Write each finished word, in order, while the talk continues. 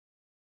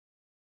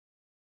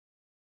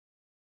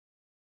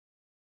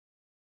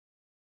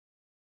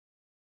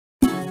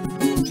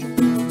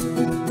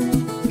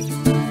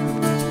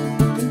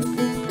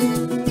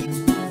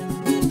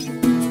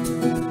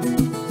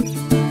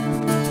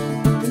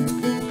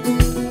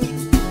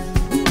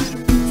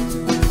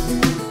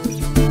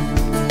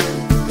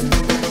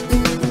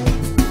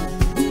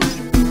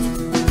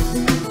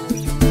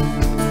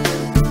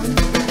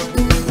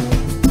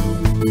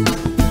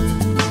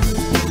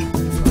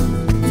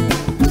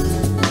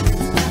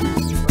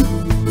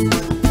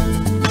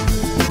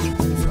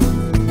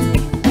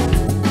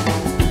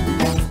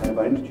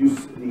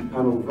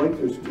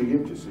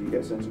just so you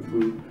get a sense of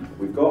who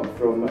we've got.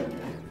 From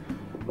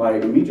my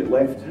immediate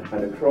left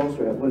and across,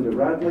 we have Linda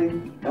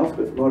Radley,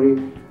 Elspeth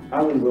Murray,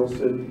 Alan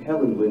Wilson,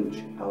 Helen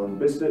Lynch, Alan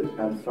Bissett,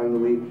 and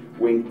finally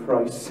Wayne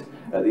Price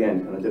at the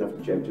end. And I did have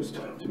to check just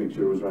to make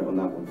sure I was right on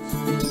that one.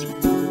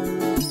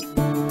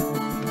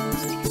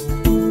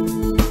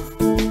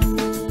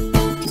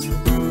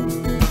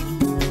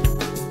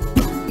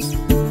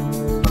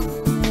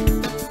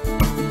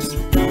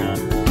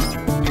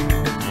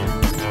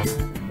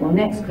 Well,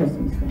 next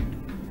Christmas then.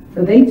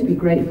 So they'd to be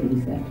grateful,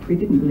 he said, for he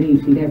didn't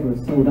believe she'd ever have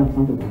sold up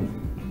otherwise.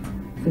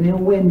 So in a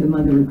whim, the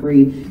mother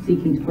agreed,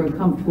 seeking to grow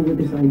comfortable with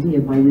this idea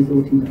by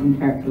resorting to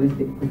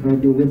uncharacteristic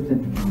proverbial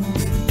wisdom.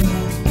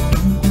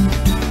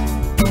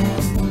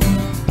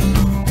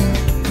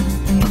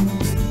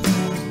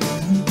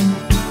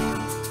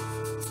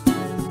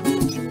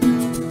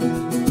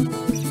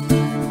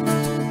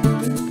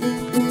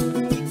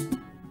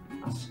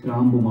 I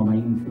scramble my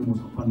mind for the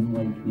most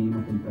Hun-like name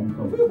I can think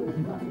of.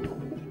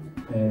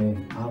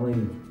 Ali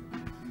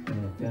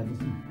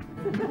Ferguson.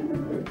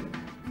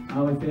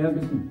 Ali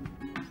Ferguson.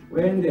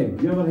 Wendy,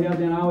 you ever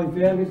heard of Ali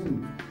Ferguson?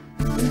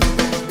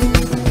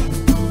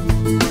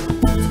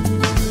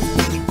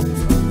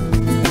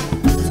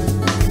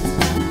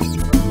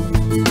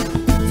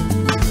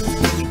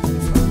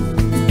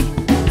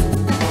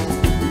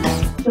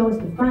 Show us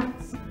the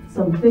facts,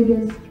 some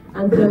figures,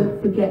 and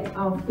don't forget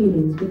our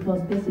feelings,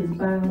 because this is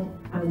bad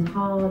and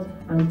hard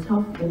and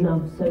tough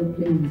enough, so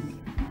please,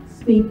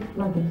 speak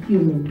like a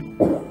human.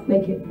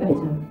 Make it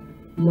better,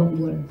 not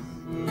worse.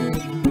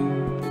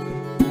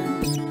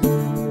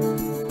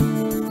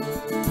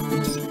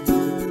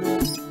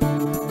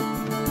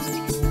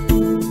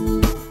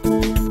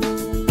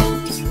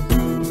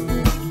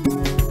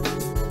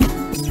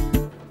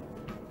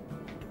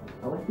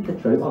 I lifted the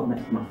trout up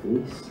next to my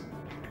face,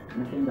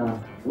 and I kind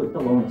of looked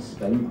along his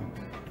spine,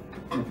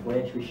 and the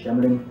flesh was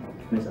shimmering,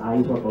 and his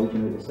eyes were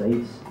bulging out the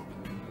sides.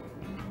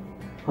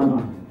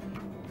 Hunter,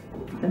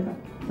 I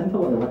think I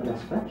want to lick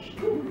this fish.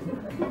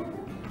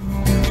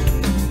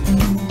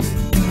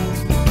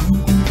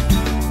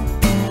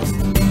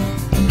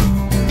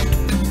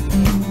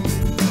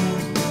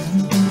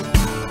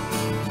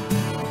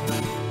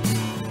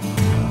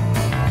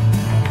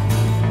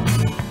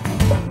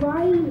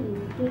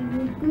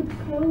 Good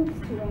clothes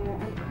to wear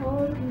and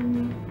called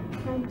me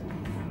Countess.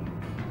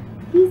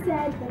 He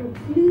said that a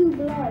blue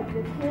blood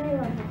with hair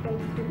on her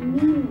face would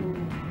mean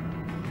more.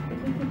 If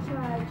we could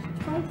charge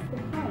twice the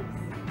price,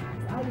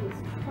 as I was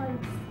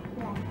twice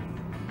less.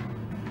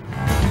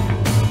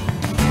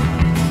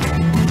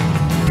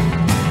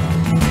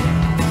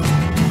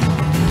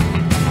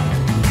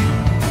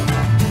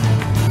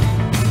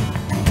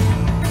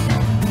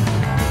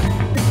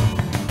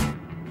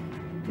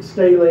 The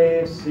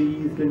stele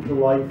seethed into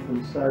life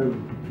and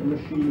sound. The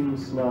machine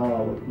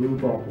snarled at blue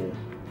bottles,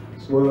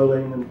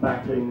 swirling and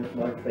batting at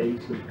my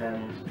face and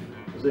hands,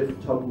 as if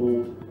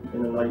tumbled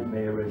in a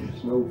nightmarish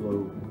snow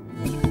globe.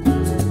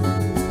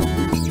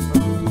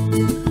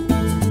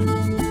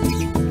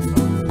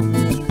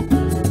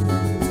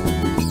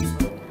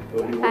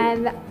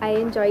 I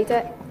enjoyed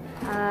it,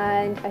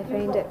 and I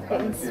found it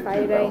quite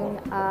inspiring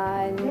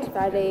and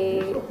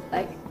very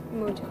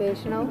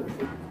motivational.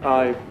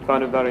 I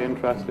found it very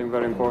interesting,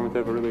 very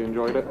informative. I really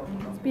enjoyed it.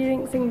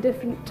 Experiencing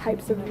different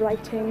types of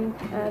writing,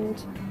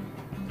 and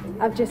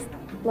I've just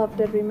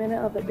loved every minute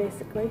of it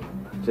basically.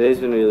 Today's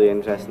been really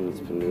interesting. It's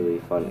been really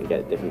fun to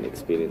get different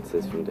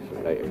experiences from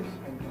different writers.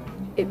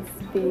 It's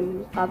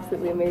been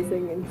absolutely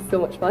amazing and so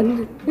much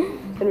fun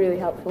and really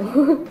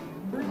helpful.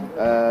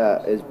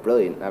 It's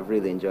brilliant. I've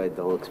really enjoyed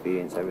the whole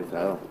experience. Everything.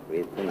 I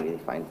didn't really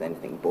find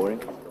anything boring.